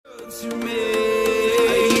To me,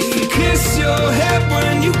 I used to kiss your head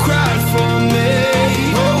when you cried for me.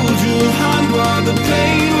 Hold your hand while the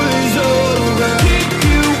pain was over. Keep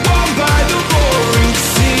you warm by the roaring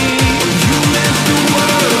sea. You meant the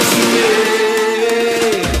world to me.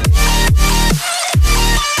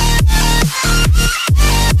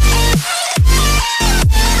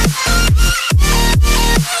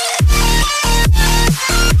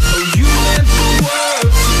 Oh, you meant the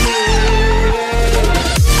world to me.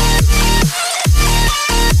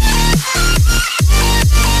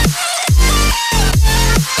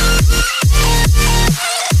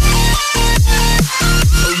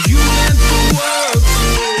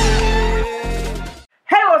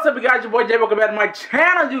 What's up, you guys? Your boy Jay. Welcome back to my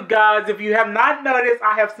channel, you guys. If you have not noticed,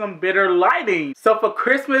 I have some bitter lighting. So for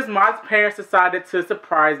Christmas, my parents decided to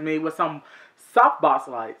surprise me with some softbox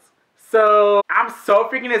lights. So I'm so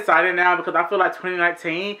freaking excited now because I feel like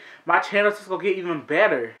 2019, my channel is just gonna get even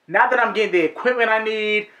better. Now that I'm getting the equipment I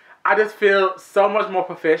need, I just feel so much more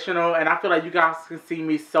professional, and I feel like you guys can see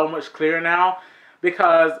me so much clearer now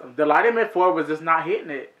because the lighting before was just not hitting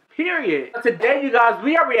it. Period. Today, you guys,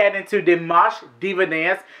 we are reacting to Dimash Diva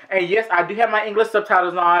dance, and yes, I do have my English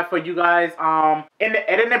subtitles on for you guys. In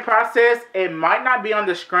the editing process, it might not be on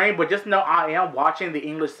the screen, but just know I am watching the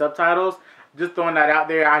English subtitles. Just throwing that out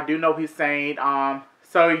there. I do know he's saying.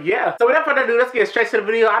 So yeah. So without further ado, let's get straight to the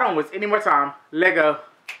video. I don't waste any more time. Let go.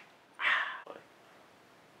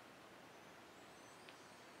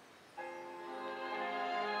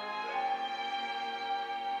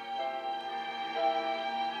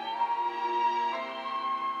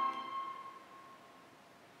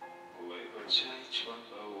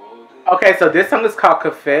 Okay, so this song is called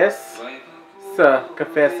Confessa.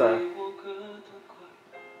 Confessa.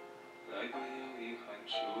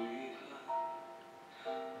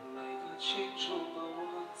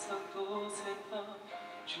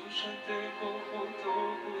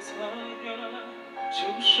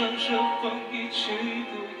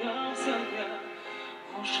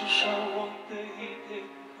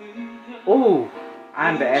 Ooh,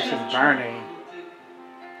 I'm the ashes burning.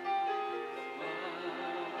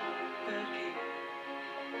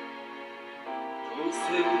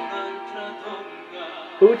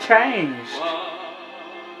 Who changed?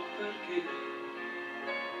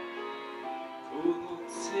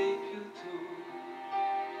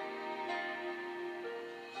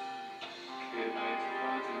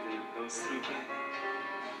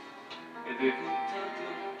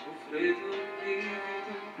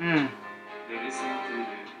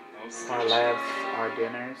 Our labs, our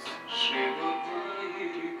dinners.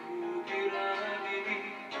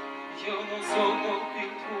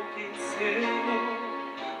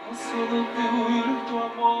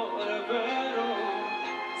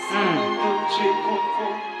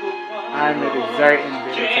 I'm a dessert and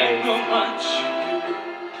bitter taste.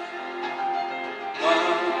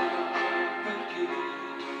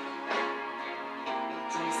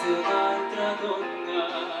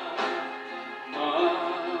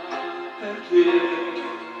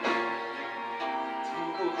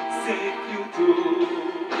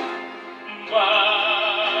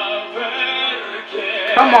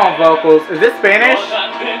 Come on, vocals. Is this Spanish?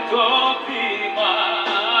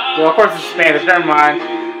 Well, of course it's Spanish. Never mind.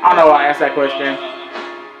 I don't know why I asked that question.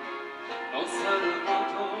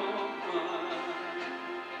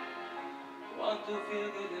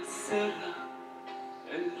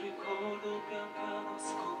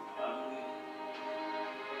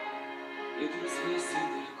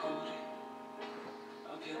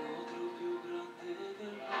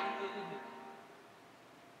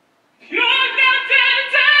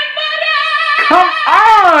 Come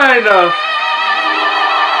on!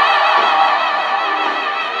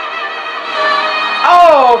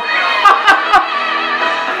 Oh!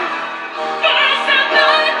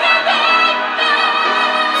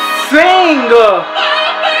 Sing!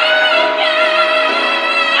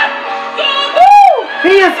 Woo!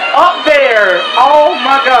 He is up there! Oh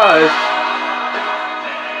my gosh!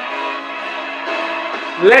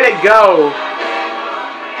 Let it go!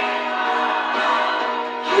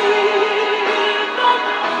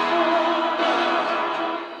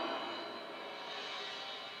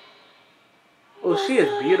 Oh, she is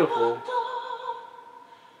beautiful.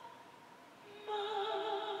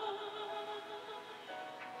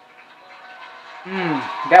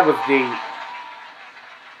 That was deep.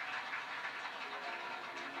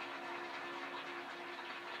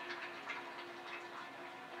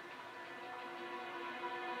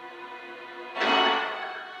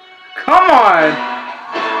 Come on!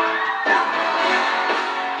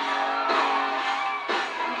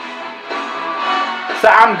 So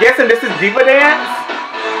I'm guessing this is Diva dance?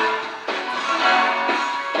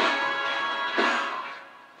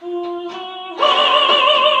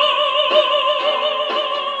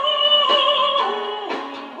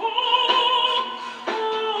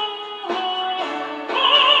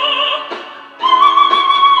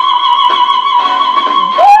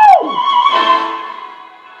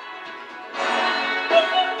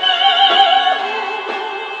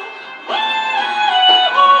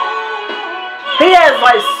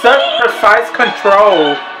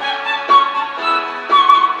 control.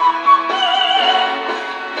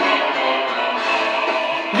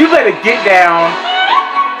 You better get down.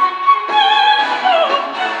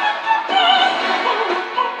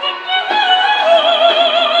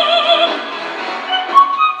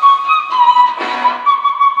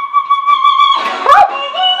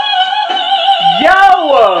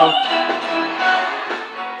 Yo!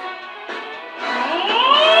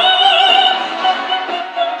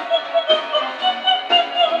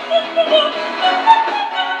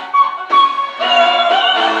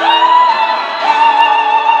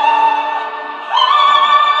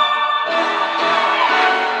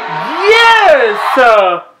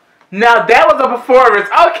 Now that was a performance.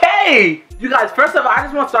 Okay, you guys, first of all, I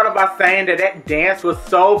just want to start off by saying that dance was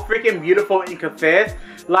so freaking beautiful in Confess.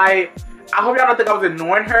 Like, I hope y'all don't think I was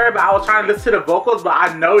ignoring her, but I was trying to listen to the vocals, but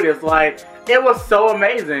I noticed, like, it was so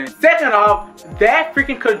amazing. Second off, that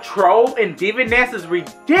freaking control and Diva dance is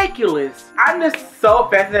ridiculous. I'm just so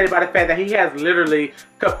fascinated by the fact that he has literally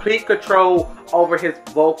complete control over his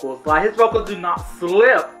vocals. Like, his vocals do not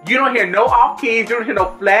slip. You don't hear no off keys, you don't hear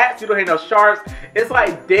no flats, you don't hear no sharps. It's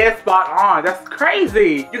like dead spot on. That's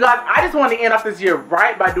crazy. You guys, I just want to end off this year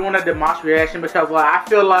right by doing a Dimash reaction because, like, I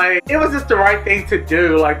feel like it was just the right thing to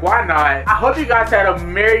do. Like, why not? I hope you guys had a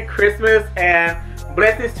Merry Christmas and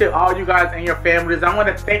blessings to all you guys and your families. I want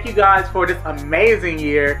to thank you guys for this amazing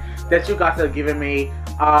year that you guys have given me.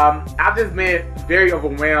 I've just been very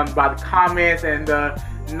overwhelmed by the comments and the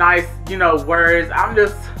nice, you know, words. I'm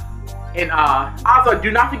just in awe. Also,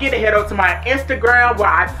 do not forget to head over to my Instagram where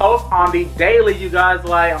I post on the daily, you guys.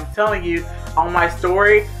 Like, I'm telling you, on my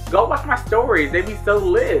story, go watch my stories. They be so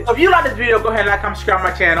lit. So if you like this video, go ahead and like, comment, subscribe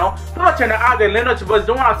to my channel. Put my channel out there. Let me know what your boys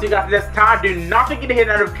doing. I'll see you guys next time. Do not forget to hit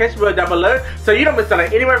the notification bell down below so you don't miss out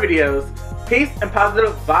on any more videos. Peace and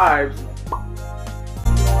positive vibes.